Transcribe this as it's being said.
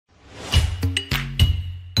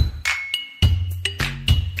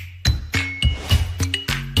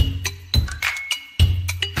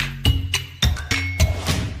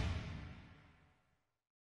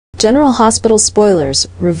General Hospital spoilers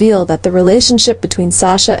reveal that the relationship between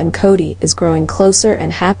Sasha and Cody is growing closer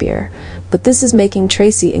and happier, but this is making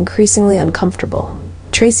Tracy increasingly uncomfortable.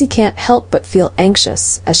 Tracy can't help but feel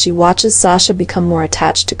anxious as she watches Sasha become more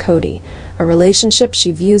attached to Cody, a relationship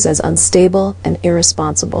she views as unstable and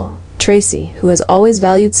irresponsible. Tracy, who has always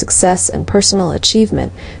valued success and personal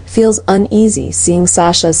achievement, feels uneasy seeing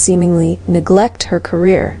Sasha seemingly neglect her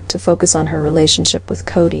career to focus on her relationship with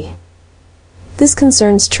Cody. This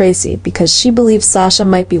concerns Tracy because she believes Sasha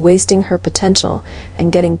might be wasting her potential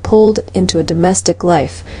and getting pulled into a domestic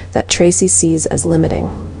life that Tracy sees as limiting.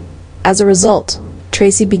 As a result,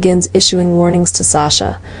 Tracy begins issuing warnings to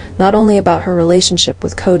Sasha, not only about her relationship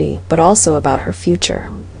with Cody, but also about her future.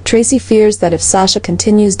 Tracy fears that if Sasha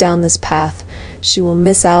continues down this path, she will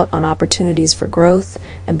miss out on opportunities for growth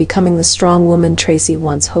and becoming the strong woman Tracy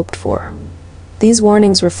once hoped for. These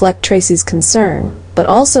warnings reflect Tracy's concern, but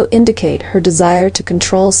also indicate her desire to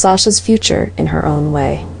control Sasha's future in her own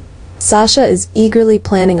way. Sasha is eagerly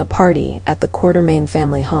planning a party at the Quartermain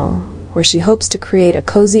family home, where she hopes to create a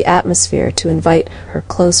cozy atmosphere to invite her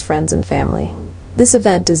close friends and family. This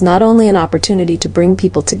event is not only an opportunity to bring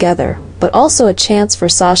people together, but also a chance for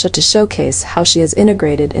Sasha to showcase how she has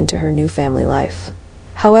integrated into her new family life.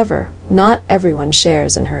 However, not everyone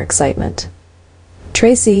shares in her excitement.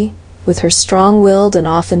 Tracy, with her strong-willed and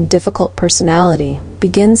often difficult personality,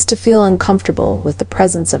 begins to feel uncomfortable with the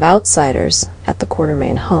presence of outsiders at the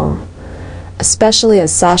Quartermain home, especially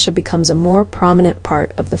as Sasha becomes a more prominent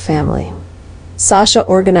part of the family. Sasha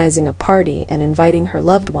organizing a party and inviting her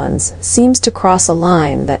loved ones seems to cross a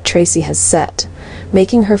line that Tracy has set,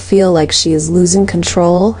 making her feel like she is losing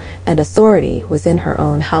control and authority within her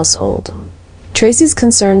own household. Tracy's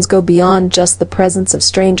concerns go beyond just the presence of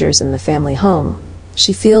strangers in the family home.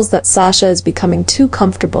 She feels that Sasha is becoming too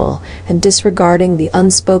comfortable and disregarding the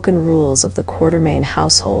unspoken rules of the Quartermain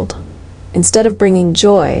household. Instead of bringing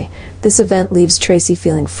joy, this event leaves Tracy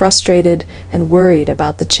feeling frustrated and worried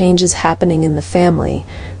about the changes happening in the family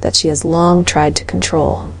that she has long tried to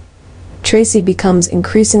control. Tracy becomes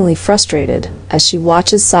increasingly frustrated as she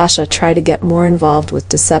watches Sasha try to get more involved with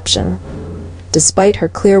deception, despite her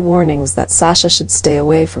clear warnings that Sasha should stay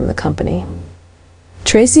away from the company.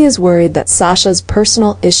 Tracy is worried that Sasha's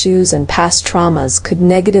personal issues and past traumas could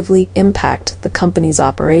negatively impact the company's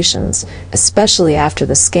operations, especially after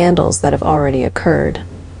the scandals that have already occurred.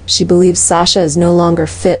 She believes Sasha is no longer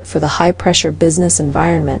fit for the high-pressure business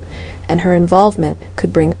environment, and her involvement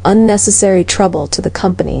could bring unnecessary trouble to the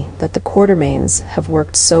company that the Quartermains have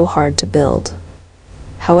worked so hard to build.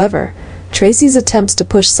 However, Tracy's attempts to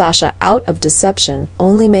push Sasha out of deception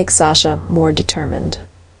only make Sasha more determined.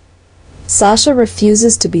 Sasha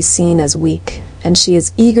refuses to be seen as weak, and she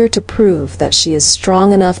is eager to prove that she is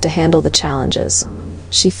strong enough to handle the challenges.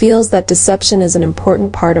 She feels that deception is an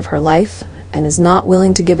important part of her life and is not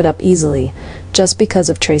willing to give it up easily just because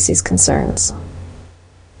of Tracy's concerns.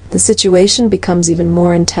 The situation becomes even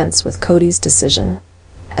more intense with Cody's decision.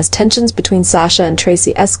 As tensions between Sasha and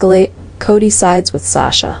Tracy escalate, Cody sides with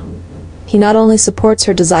Sasha. He not only supports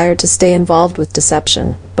her desire to stay involved with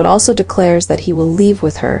deception, but also declares that he will leave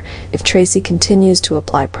with her if Tracy continues to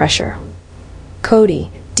apply pressure. Cody,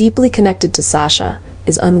 deeply connected to Sasha,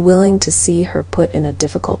 is unwilling to see her put in a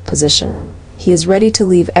difficult position. He is ready to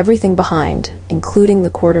leave everything behind, including the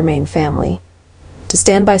Quartermain family, to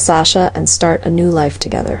stand by Sasha and start a new life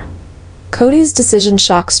together. Cody's decision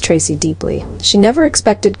shocks Tracy deeply. She never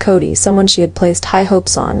expected Cody, someone she had placed high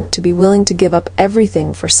hopes on, to be willing to give up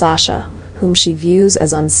everything for Sasha, whom she views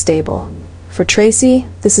as unstable. For Tracy,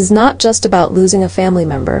 this is not just about losing a family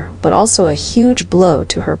member, but also a huge blow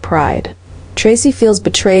to her pride. Tracy feels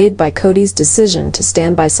betrayed by Cody's decision to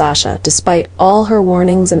stand by Sasha, despite all her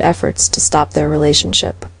warnings and efforts to stop their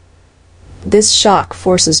relationship. This shock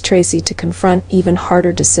forces Tracy to confront even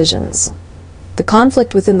harder decisions. The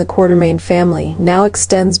conflict within the Quartermain family now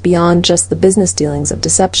extends beyond just the business dealings of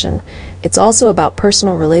deception. It's also about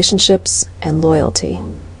personal relationships and loyalty.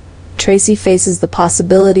 Tracy faces the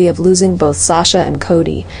possibility of losing both Sasha and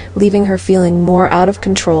Cody, leaving her feeling more out of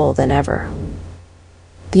control than ever.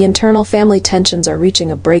 The internal family tensions are reaching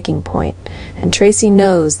a breaking point, and Tracy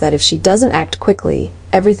knows that if she doesn't act quickly,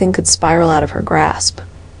 everything could spiral out of her grasp,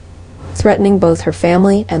 threatening both her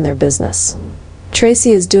family and their business.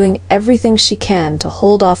 Tracy is doing everything she can to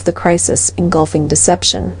hold off the crisis engulfing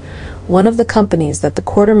deception, one of the companies that the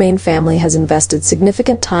Quartermain family has invested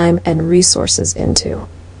significant time and resources into.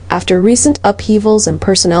 After recent upheavals and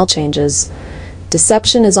personnel changes,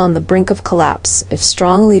 deception is on the brink of collapse if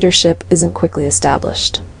strong leadership isn't quickly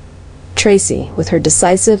established. Tracy, with her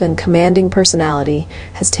decisive and commanding personality,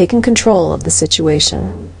 has taken control of the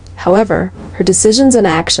situation. However, her decisions and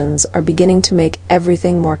actions are beginning to make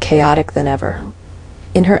everything more chaotic than ever.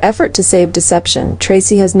 In her effort to save Deception,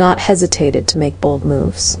 Tracy has not hesitated to make bold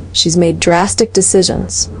moves. She's made drastic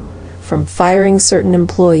decisions, from firing certain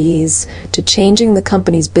employees to changing the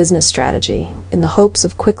company's business strategy in the hopes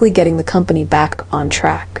of quickly getting the company back on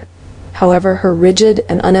track. However, her rigid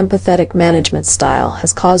and unempathetic management style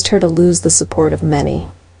has caused her to lose the support of many.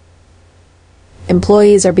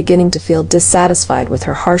 Employees are beginning to feel dissatisfied with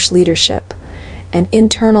her harsh leadership, and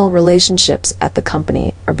internal relationships at the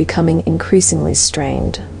company are becoming increasingly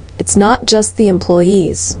strained. It's not just the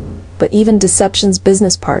employees, but even Deception's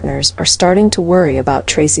business partners are starting to worry about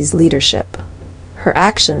Tracy's leadership. Her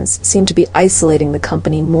actions seem to be isolating the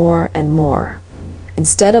company more and more.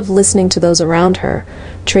 Instead of listening to those around her,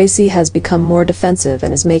 Tracy has become more defensive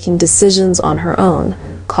and is making decisions on her own,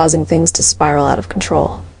 causing things to spiral out of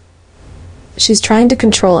control. She's trying to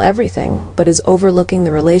control everything, but is overlooking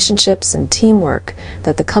the relationships and teamwork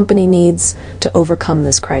that the company needs to overcome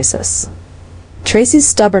this crisis. Tracy's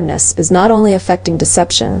stubbornness is not only affecting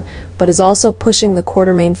Deception, but is also pushing the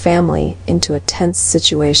Quartermain family into a tense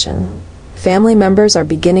situation. Family members are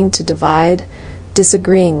beginning to divide,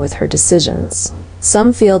 disagreeing with her decisions.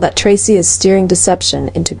 Some feel that Tracy is steering Deception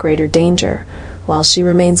into greater danger, while she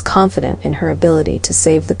remains confident in her ability to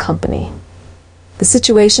save the company. The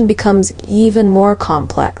situation becomes even more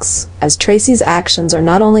complex, as Tracy's actions are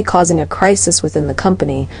not only causing a crisis within the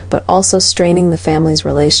company, but also straining the family's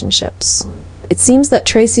relationships. It seems that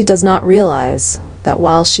Tracy does not realize that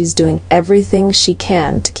while she's doing everything she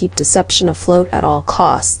can to keep Deception afloat at all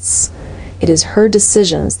costs, it is her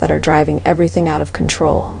decisions that are driving everything out of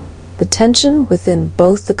control. The tension within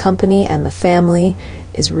both the company and the family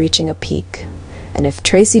is reaching a peak. And if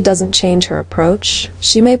Tracy doesn't change her approach,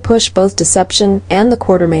 she may push both Deception and the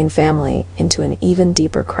Quartermain family into an even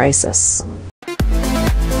deeper crisis.